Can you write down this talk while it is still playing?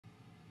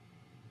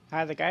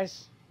Hi there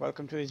guys,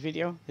 welcome to this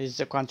video. This is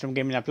the Quantum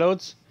Gaming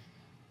Uploads.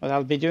 What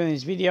I'll be doing in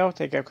this video,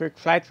 take a quick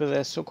flight with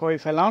a Sukhoi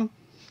Felon.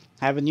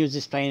 I haven't used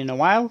this plane in a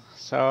while,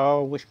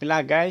 so wish me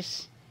luck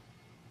guys.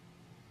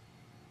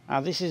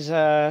 This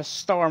is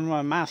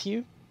Storm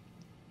Matthew.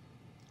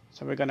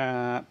 So we're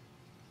gonna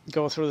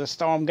go through the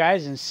storm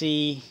guys and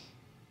see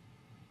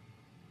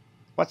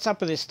what's up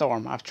with this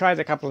storm. I've tried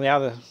a couple of the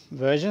other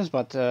versions,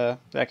 but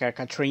like a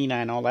Katrina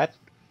and all that.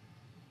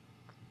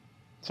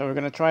 So we're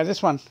going to try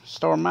this one,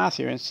 Storm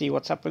Matthew, and see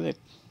what's up with it.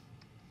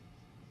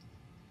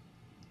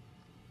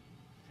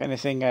 If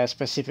anything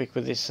specific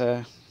with this,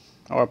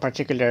 or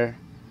particular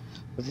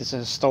with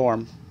this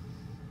storm,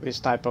 this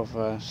type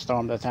of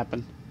storm that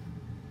happened.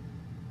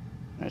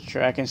 Not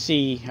sure, I can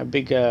see a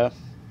big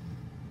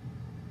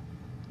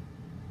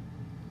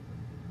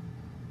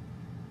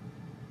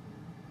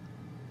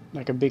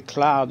like a big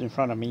cloud in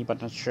front of me,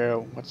 but not sure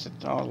what's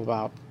it all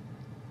about.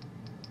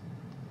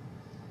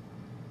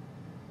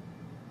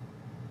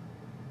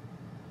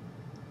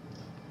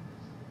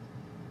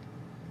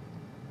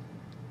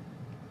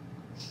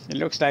 It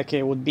looks like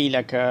it would be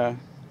like the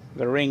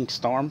ring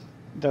storm.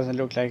 It doesn't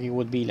look like it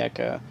would be like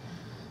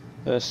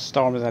the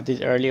storm that I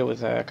did earlier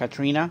with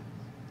Katrina.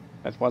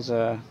 That was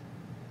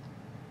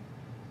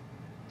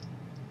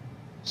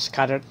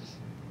scattered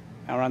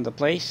around the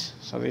place.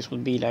 So this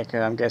would be like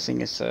I'm guessing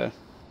it's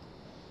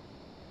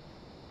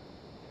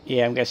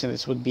yeah, I'm guessing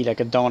this would be like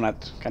a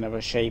donut kind of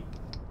a shape.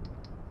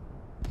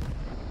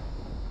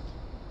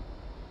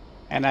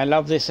 And I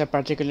love this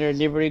particular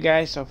livery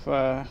guys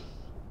of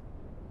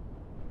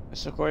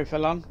Sukhoi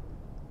Felon.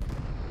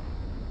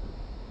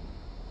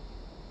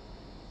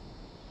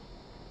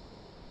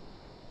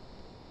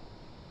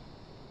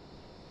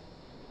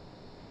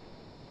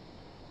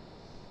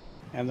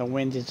 And the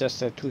wind is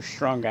just too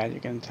strong guys,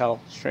 you can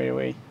tell straight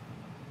away.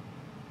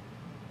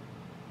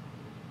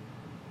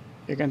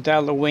 You can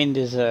tell the wind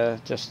is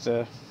just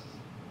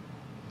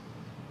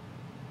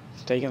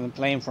taking the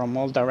plane from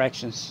all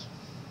directions.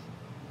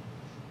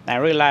 Now,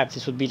 in real life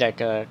this would be like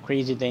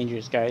crazy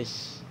dangerous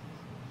guys.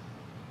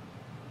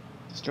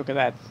 Just look at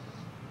that,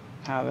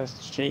 how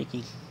that's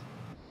shaky.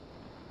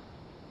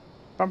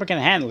 Probably can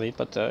handle it,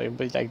 but it'll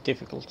be like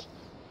difficult.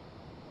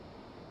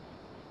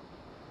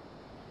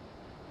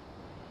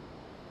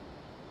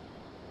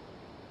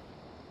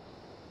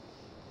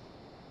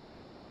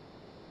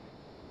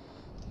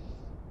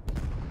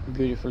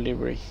 Beautiful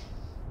livery,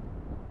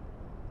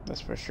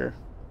 that's for sure.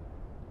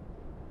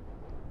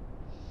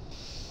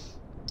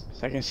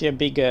 So I can see a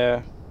big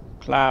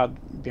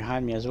cloud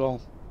behind me as well.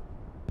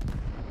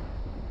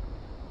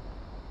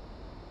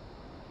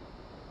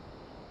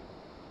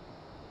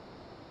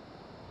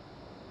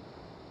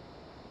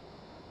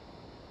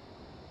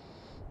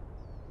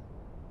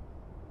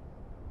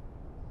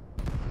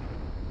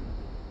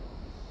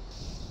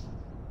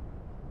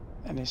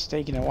 And it's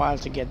taking a while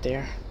to get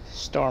there.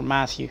 Storm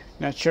Matthew.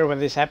 Not sure when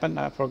this happened.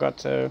 I forgot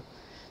to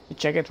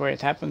check it where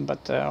it happened,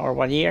 but or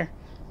what year.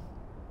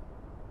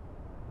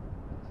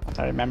 But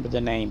I remember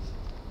the name.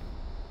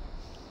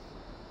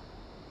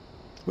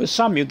 With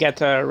some you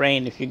get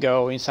rain if you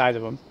go inside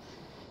of them,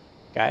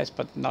 guys,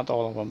 but not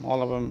all of them.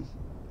 All of them,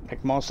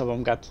 like most of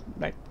them, got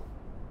like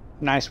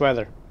nice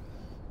weather,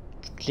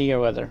 clear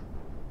weather.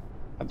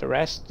 But the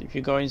rest, if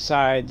you go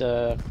inside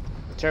the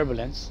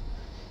turbulence,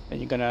 then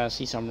you're gonna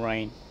see some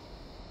rain.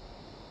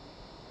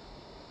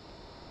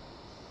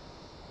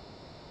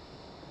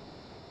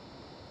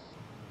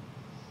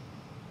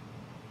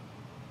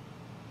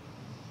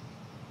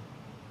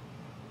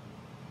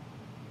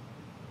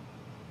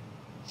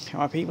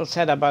 What people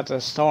said about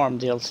the Storm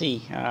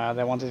DLC,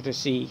 they wanted to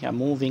see a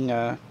moving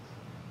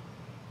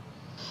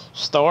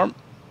storm,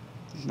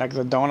 like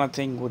the donut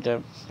thing would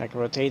like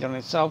rotate on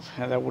itself,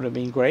 and that would have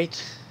been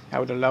great. I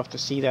would have loved to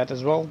see that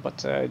as well,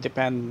 but it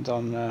depends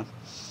on the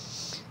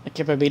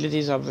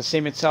capabilities of the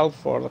sim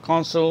itself or the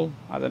console.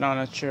 I don't know, I'm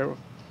not sure.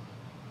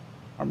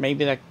 Or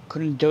maybe they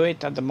couldn't do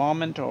it at the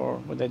moment, or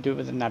would they do it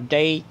with an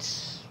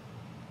update?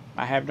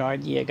 I have no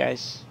idea,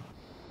 guys.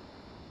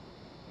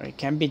 Or it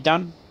can be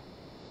done.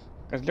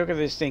 Because look at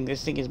this thing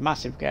is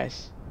massive,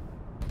 guys.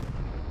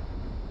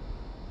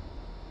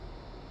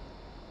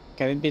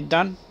 Can it be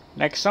done?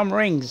 Like some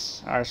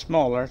rings are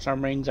smaller,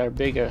 some rings are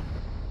bigger.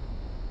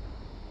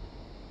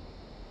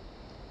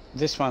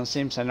 This one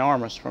seems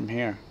enormous from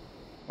here.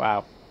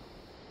 Wow.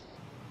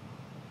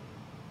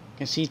 You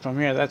can see it from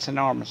here, that's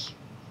enormous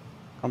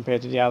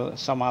compared to the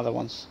some other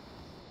ones.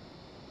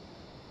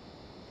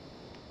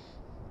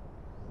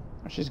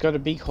 She's got a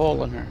big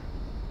hole in her.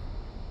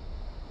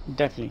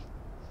 Definitely.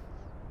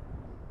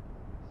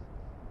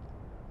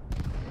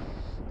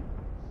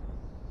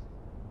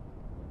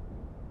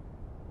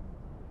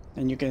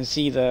 And you can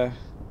see the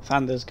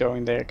thunders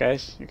going there,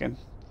 guys. You can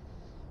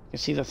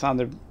see the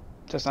thunder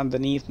just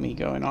underneath me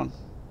going on.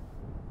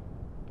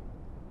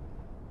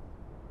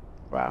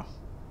 Wow,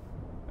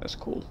 that's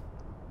cool.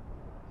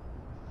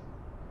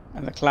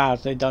 And the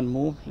clouds, they don't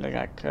move,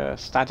 like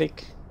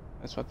static.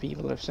 That's what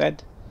people have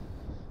said.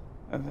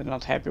 And they're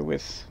not happy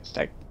with. It's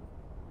like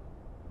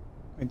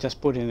we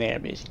just put in there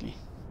basically.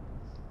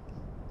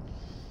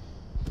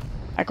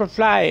 I could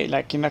fly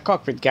like in a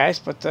cockpit, guys,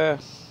 but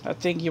I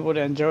think you would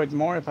enjoy it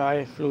more if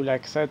I flew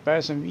like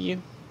third-person view,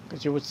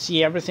 because you would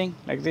see everything.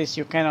 Like this,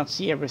 you cannot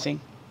see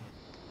everything,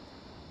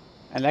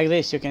 and like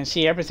this, you can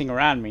see everything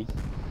around me.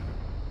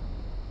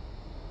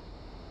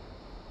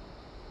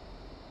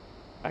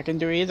 I can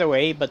do it either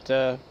way, but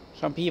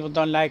some people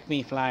don't like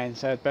me flying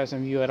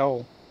third-person view at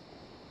all.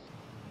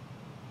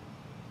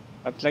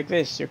 But like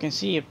this, you can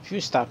see a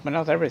few stuff, but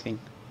not everything.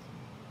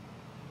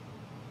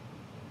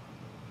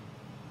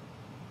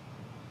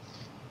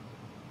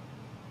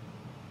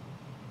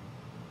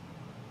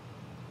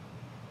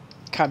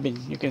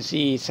 Cabin, you can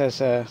see it says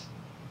air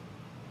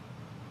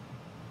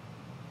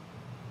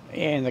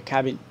in the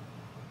cabin.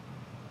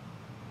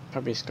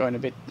 Probably it's going a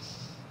bit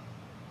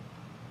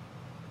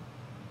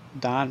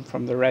down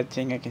from the red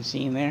thing I can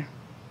see in there.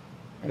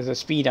 There's a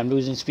speed, I'm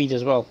losing speed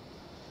as well.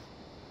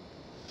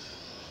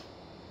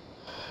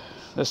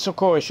 The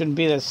Sukhoi shouldn't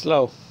be that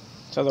slow.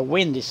 So the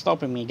wind is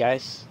stopping me,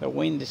 guys. The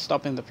wind is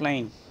stopping the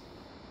plane.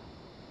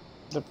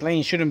 The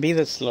plane shouldn't be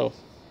that slow.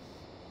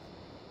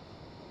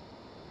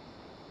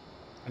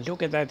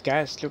 Look at that,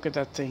 guys. Look at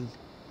that thing.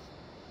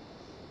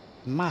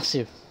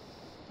 Massive.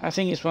 I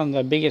think it's one of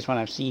the biggest one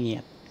I've seen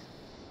yet.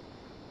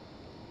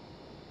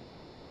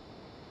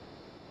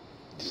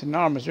 It's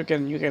enormous. You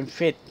can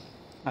fit,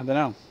 I don't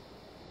know,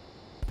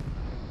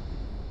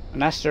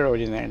 an asteroid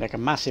in there, like a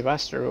massive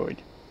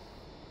asteroid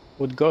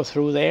would go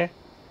through there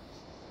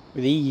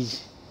with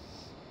ease.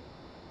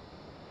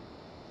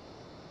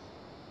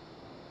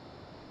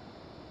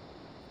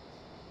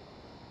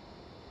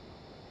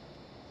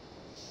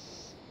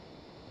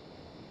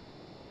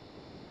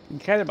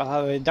 Incredible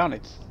how they've done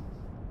it.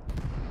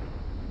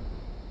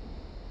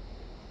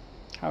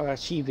 How they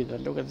achieved it.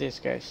 Look at this,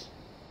 guys.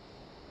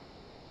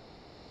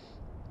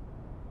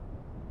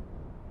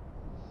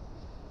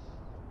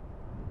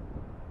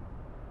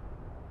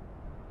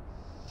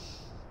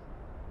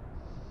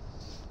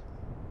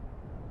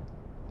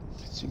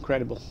 It's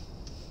incredible.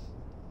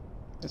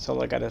 That's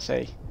all I gotta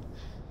say.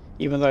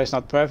 Even though it's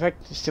not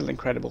perfect, it's still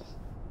incredible.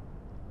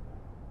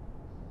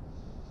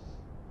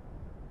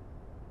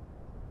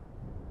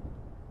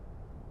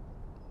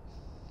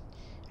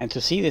 And to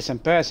see this in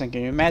person,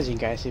 can you imagine,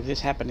 guys, if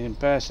this happened in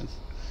person?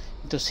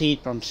 To see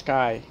it from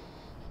sky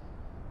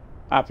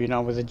up, you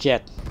know, with a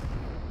jet.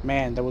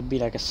 Man, that would be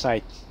like a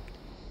sight.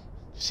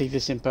 To see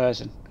this in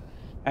person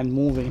and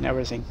moving and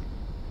everything.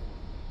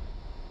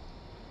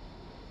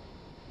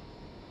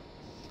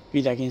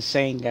 Be like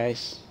insane,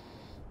 guys.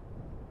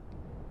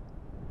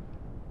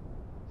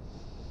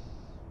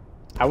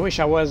 I wish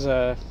I was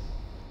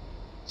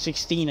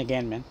 16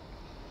 again, man.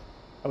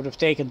 I would have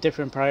taken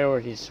different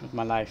priorities with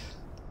my life.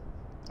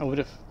 I would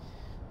have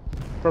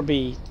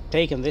probably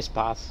taken this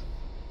path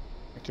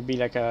to be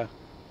like to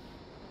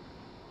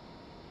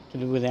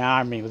do with the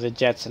army, with the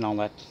jets and all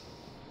that.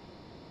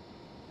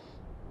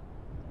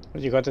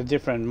 But you got a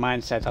different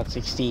mindset at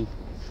 16.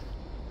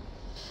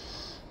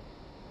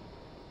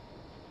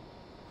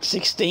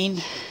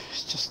 16,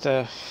 it's just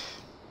a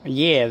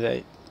year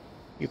that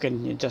you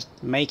can just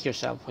make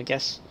yourself, I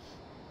guess.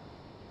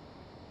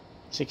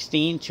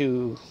 16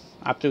 to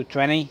up to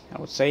 20,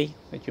 I would say,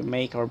 that you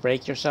make or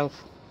break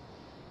yourself.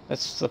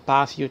 That's the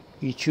path you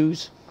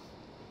choose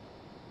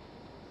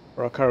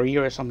for a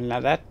career or something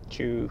like that.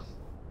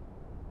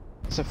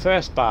 It's the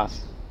first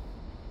path,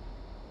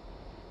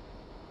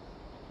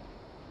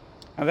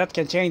 and that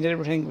can change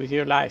everything with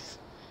your life.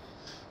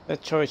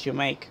 That choice you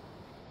make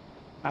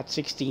at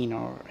 16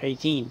 or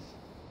 18,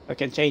 that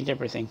can change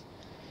everything.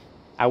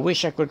 I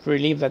wish I could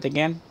relive that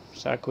again,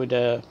 so I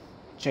could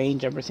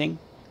change everything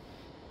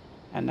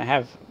and I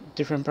have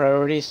different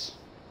priorities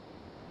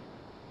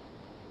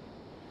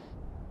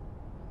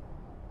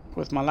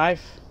with my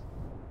life.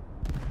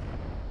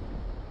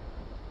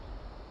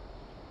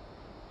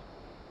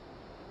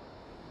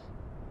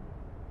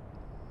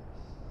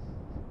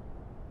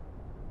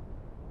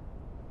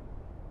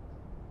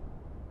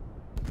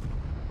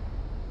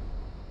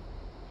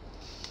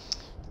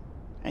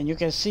 And you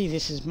can see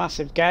this is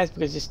massive, guys,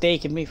 because it's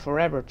taken me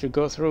forever to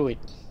go through it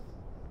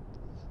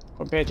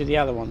compared to the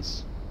other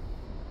ones.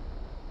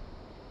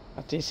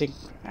 But this,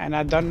 and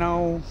I don't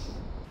know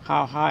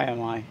how high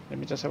am I. Let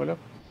me just have a look.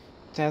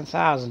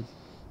 10,000.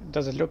 It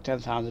doesn't look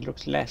 10,000, it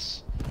looks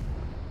less.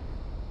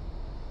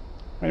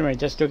 Anyway,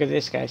 just look at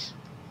this, guys.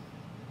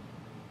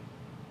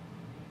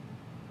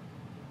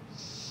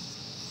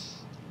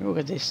 Look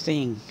at this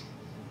thing.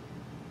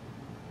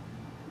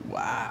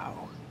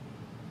 Wow.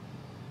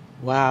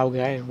 Wow,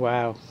 guys,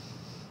 wow.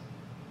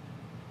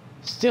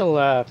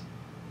 Still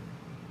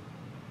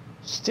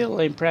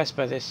impressed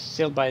by this.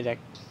 Still by the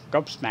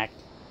gobsmacked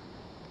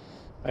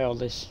by all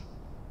this.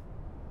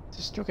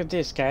 Just look at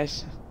this,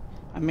 guys.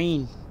 I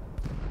mean,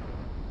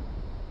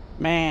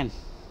 man,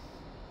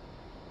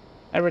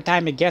 every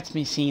time it gets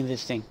me seeing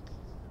this thing.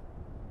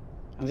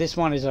 And this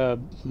one is a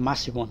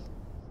massive one.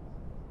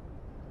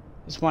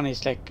 This one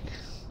is like,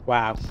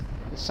 wow,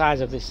 the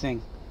size of this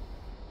thing,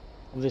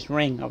 of this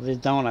ring, of this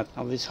donut,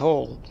 of this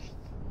hole.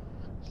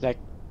 It's like,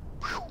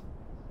 whew.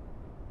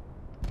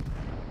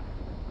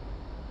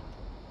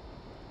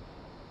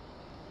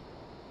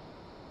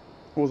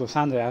 Oh, the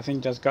thunder I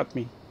think just got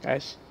me,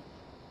 guys.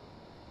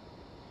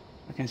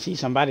 I can see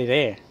somebody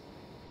there.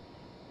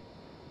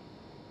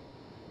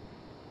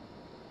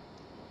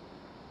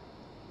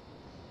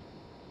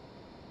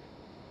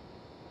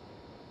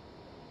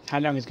 How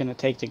long is it gonna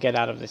take to get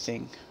out of this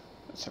thing?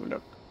 Let's have a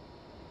look.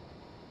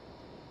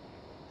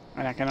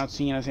 And I cannot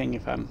see anything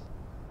if I'm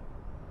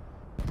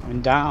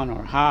down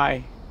or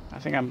high. I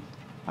think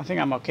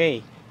I'm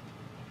okay.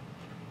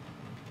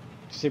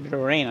 Just a bit of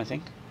rain, I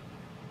think.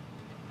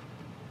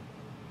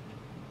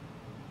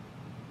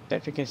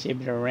 Definitely can see a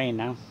bit of rain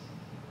now.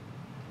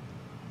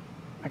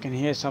 I can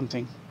hear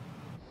something.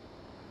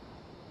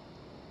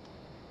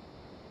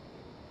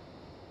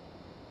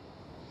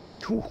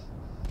 Whew.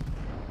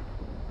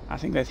 I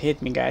think that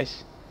hit me,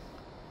 guys.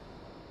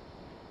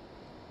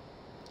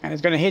 And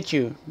it's gonna hit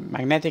you.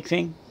 Magnetic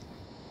thing.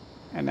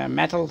 And a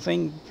metal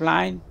thing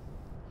flying.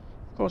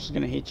 Of course it's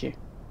gonna hit you.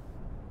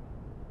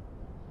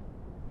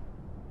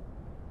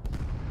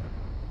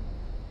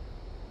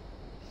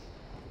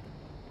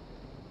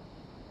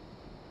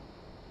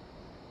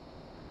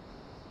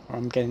 Or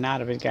I'm getting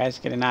out of it, guys.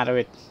 Getting out of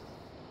it.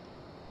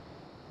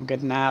 I'm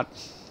getting out.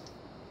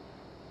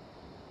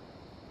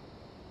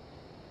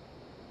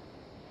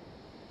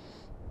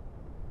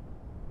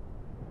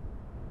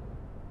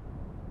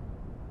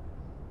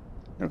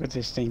 Look at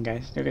this thing,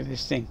 guys. Look at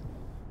this thing.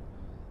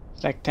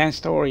 It's like 10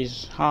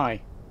 stories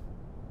high.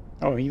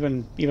 Oh,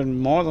 even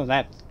more than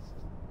that.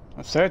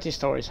 30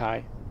 stories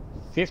high.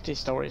 50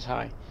 stories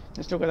high.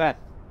 Let's look at that.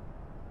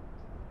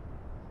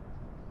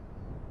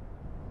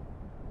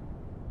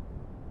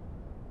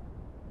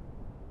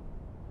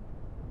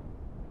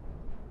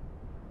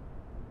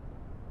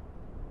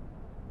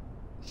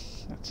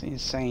 That's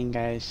insane,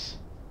 guys.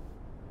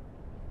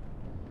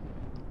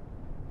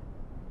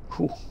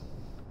 Whew.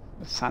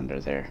 The thunder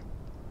there.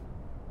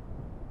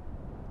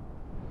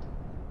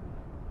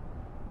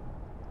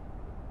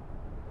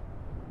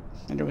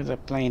 And look at the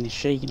plane is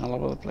shaking all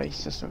over the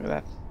place. Just look at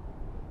that.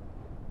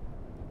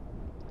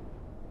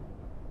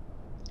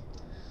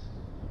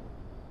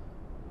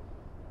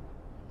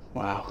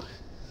 Wow.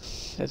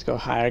 Let's go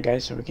higher,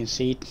 guys, so we can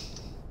see it.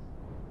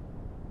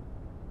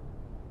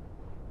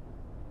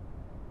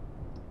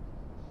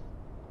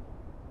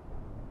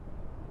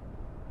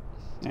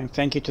 And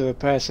thank you to the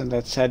person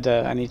that said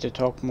I need to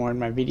talk more in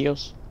my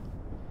videos.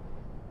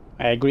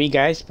 I agree,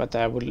 guys, but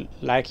I would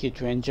like you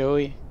to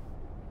enjoy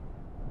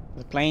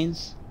the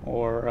planes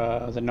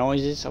or the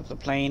noises of the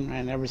plane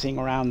and everything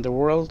around the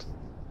world.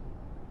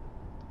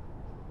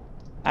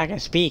 I can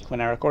speak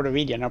when I record a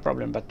video, no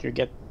problem, but you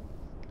get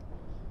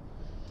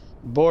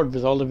bored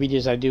with all the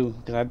videos I do,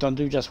 because I don't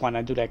do just one,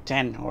 I do like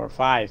 10 or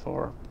 5,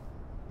 or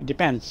it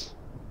depends.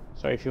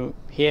 So if you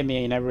hear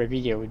me in every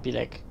video, it would be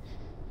like,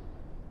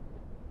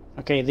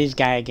 okay, this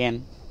guy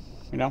again,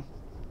 you know.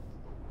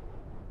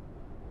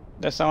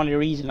 That's the only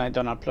reason I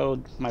don't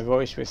upload my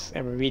voice with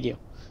every video.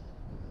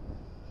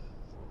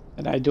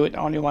 And I do it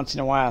only once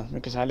in a while,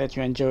 because I let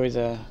you enjoy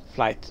the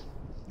flight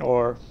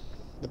or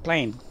the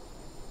plane.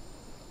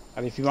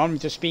 But if you want me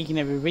to speak in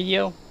every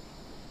video,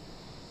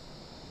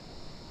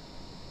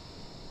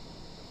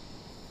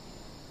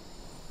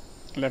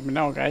 let me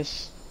know,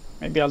 guys.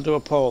 Maybe I'll do a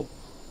poll.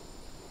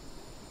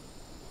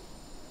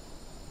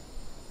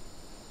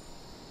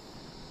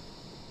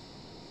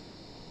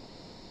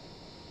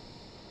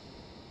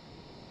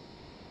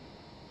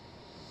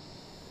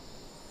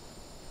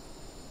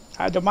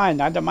 I don't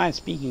mind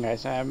speaking,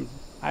 guys. I'm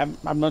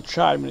not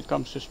shy when it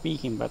comes to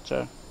speaking, but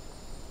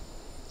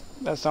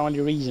that's the only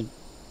reason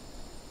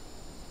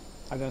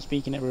I don't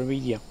speak in every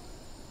video.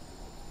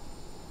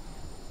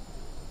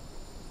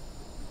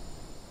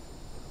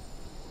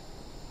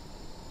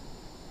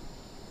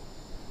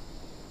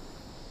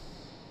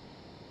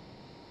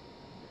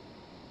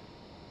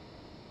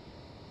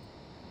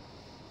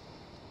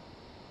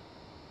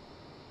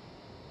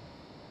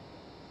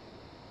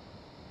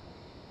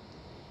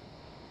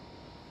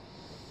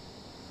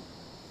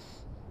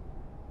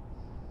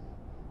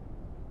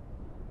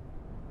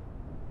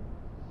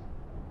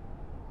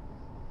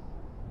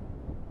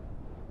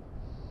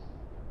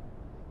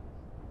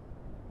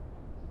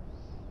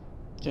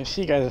 You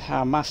see, guys,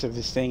 how massive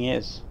this thing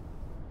is.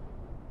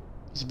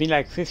 It's been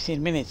like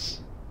 15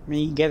 minutes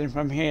me getting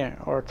from here,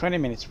 or 20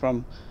 minutes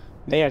from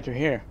there to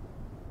here.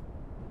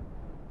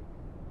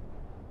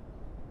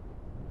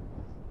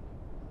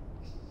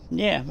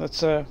 Yeah,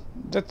 that's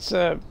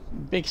a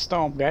big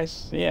storm,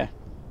 guys. Yeah,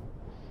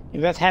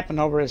 if that happened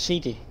over a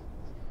city,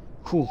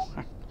 whew,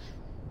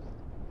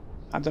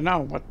 I don't know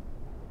what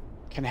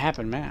can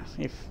happen, man.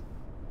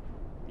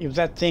 If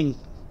that thing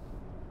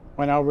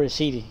went over a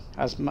city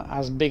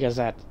as big as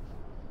that,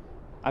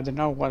 I don't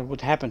know what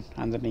would happen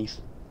underneath.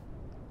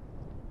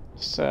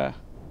 It's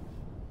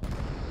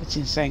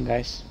insane,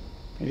 guys.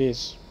 It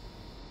is.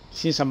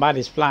 See,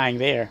 somebody's flying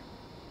there.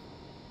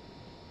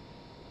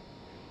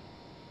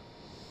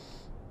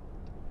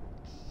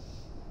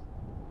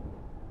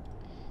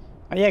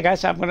 Yeah,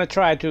 guys, I'm gonna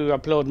try to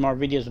upload more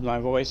videos with my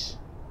voice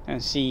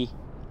and see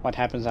what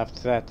happens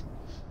after that.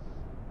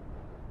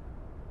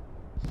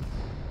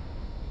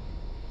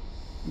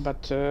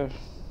 but and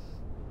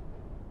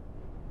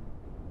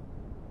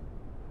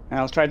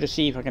I'll try to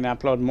see if I can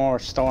upload more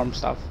storm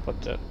stuff,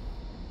 but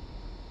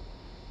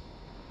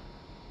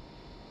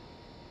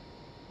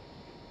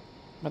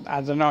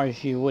I don't know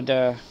if you would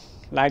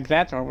like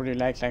that, or would you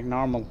like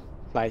normal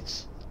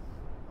flights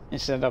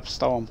instead of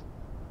storm.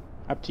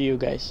 Up to you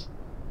guys.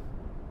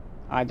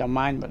 I don't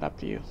mind, but up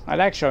to you. I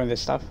like showing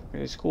this stuff.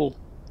 It's cool.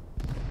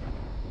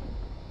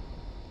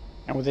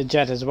 And with the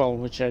jet as well,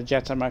 which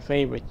jets are my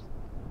favorite.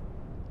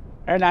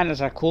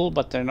 Airliners are cool,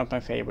 but they're not my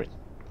favorite.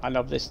 I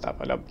love this stuff.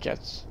 I love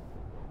jets.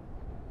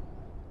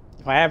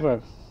 If I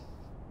ever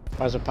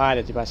was a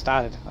pilot, if I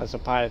started as a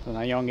pilot at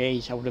a young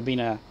age, I would have been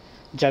a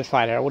jet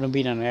fighter. I wouldn't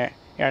have been an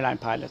airline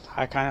pilot.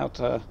 I cannot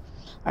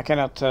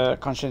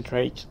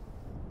concentrate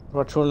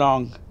for too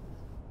long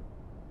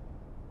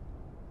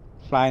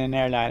flying an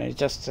airliner. It's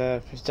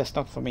just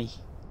not for me.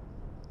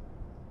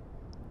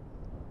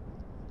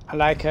 I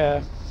like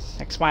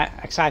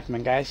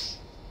excitement, guys.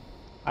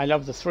 I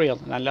love the thrill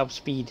and I love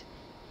speed.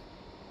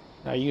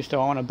 I used to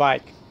own a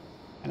bike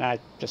and I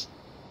just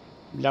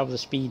love the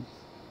speed.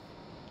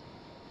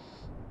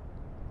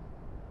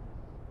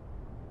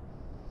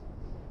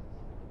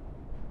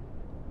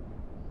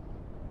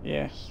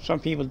 Yeah, some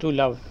people do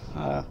love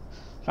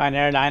flying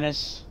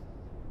airliners,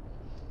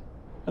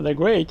 and they're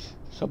great.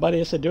 Somebody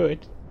has to do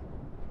it.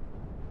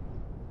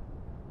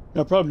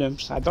 No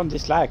problems. I don't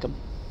dislike them.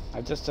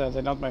 I just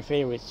they're not my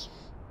favorites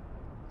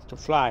to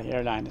fly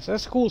airliners.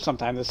 That's cool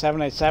sometimes. The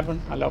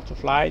 787, I love to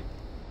fly it.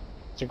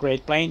 It's a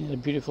great plane. It's a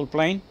beautiful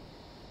plane.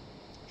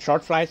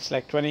 Short flights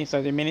like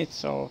 20-30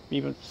 minutes or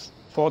even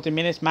 40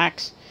 minutes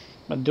max,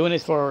 but doing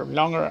it for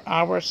longer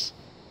hours.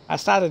 I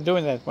started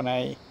doing that when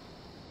I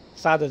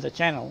started the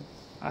channel.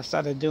 I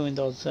started doing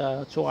those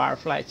 2-hour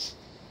flights,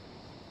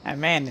 and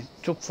man, it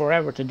took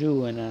forever to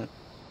do, and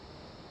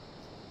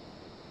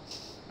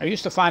I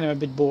used to find them a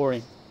bit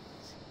boring,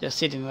 just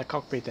sitting in the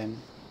cockpit and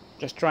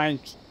just trying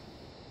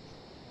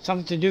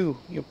something to do.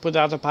 You put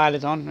the other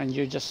pilot on and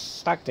you're just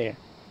stuck there,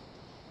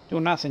 do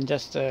nothing,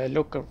 just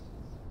look,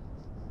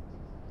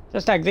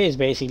 just like this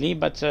basically,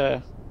 but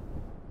an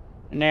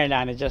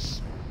airliner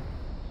just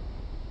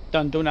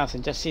don't do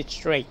nothing, just sit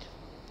straight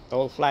the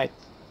whole flight.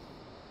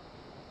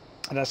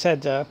 And I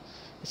said,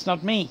 it's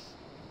not me.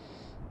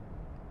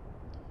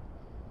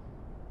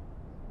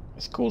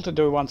 It's cool to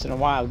do it once in a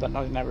while, but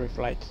not in every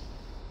flight.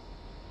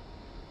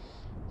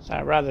 So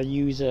I'd rather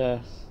use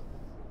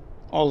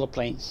all the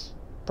planes,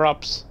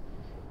 props.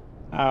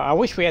 I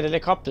wish we had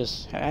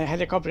helicopters. A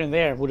helicopter in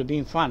there would have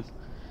been fun,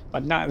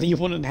 but no, you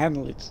wouldn't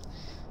handle it.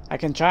 I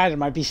can try it on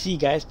my PC,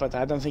 guys, but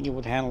I don't think it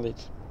would handle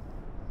it.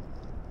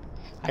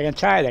 I can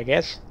try it, I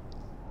guess.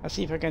 I'll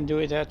see if I can do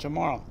it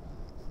tomorrow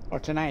or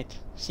tonight.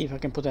 See if I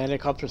can put a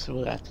helicopter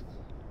through that.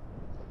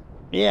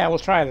 Yeah, I will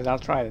try it. I'll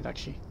try it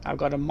actually. I've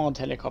got a mod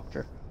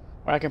helicopter,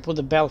 or I can put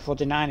the Bell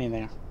 49 in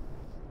there.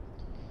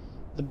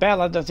 The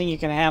Bell, I don't think you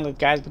can handle it,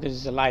 guys, because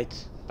it's a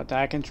light. But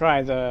I can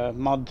try the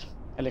mod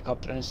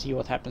helicopter and see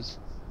what happens.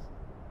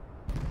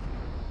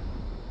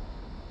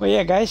 Well,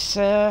 yeah, guys.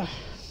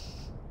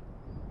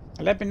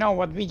 Let me know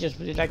what videos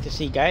would you like to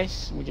see,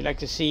 guys. Would you like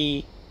to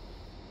see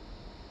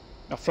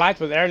a flight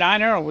with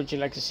airliner, or would you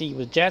like to see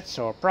with jets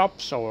or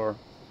props or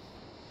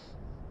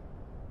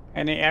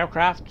any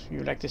aircraft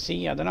you'd like to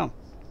see? I don't know.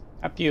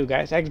 Up to you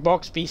guys.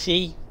 Xbox,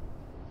 PC.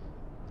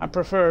 I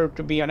prefer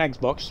to be on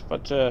Xbox,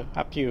 but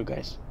up to you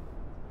guys.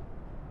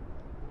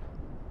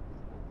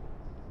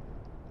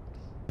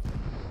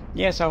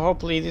 Yeah, so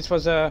hopefully this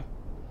was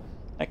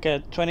like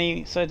a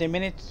 20-30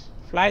 minute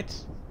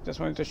flight. Just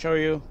wanted to show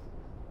you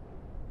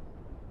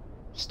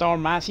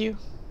Storm Matthew,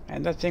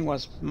 and that thing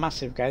was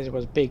massive, guys. It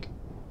was big.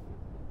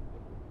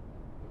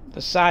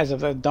 The size of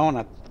the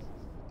donut,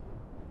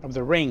 of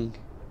the ring,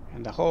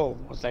 and the hole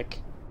was like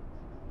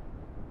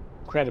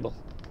incredible.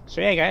 So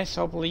yeah, guys,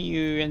 hopefully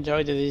you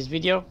enjoyed this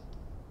video.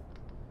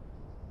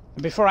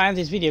 Before I end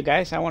this video,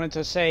 guys, I wanted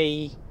to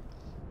say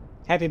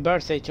happy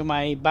birthday to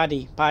my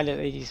buddy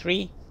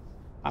Pilot83.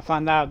 I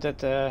found out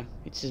that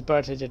it's his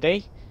birthday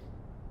today.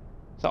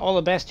 So all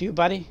the best to you,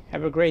 buddy.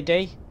 Have a great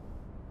day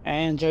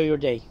and enjoy your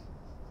day.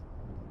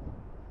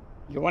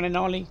 Your one and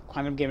only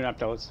Quantum Gaming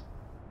Uploads.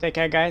 Take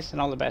care, guys, and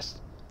all the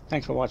best.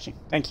 Thanks for watching.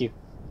 Thank you.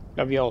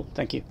 Love you all.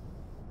 Thank you.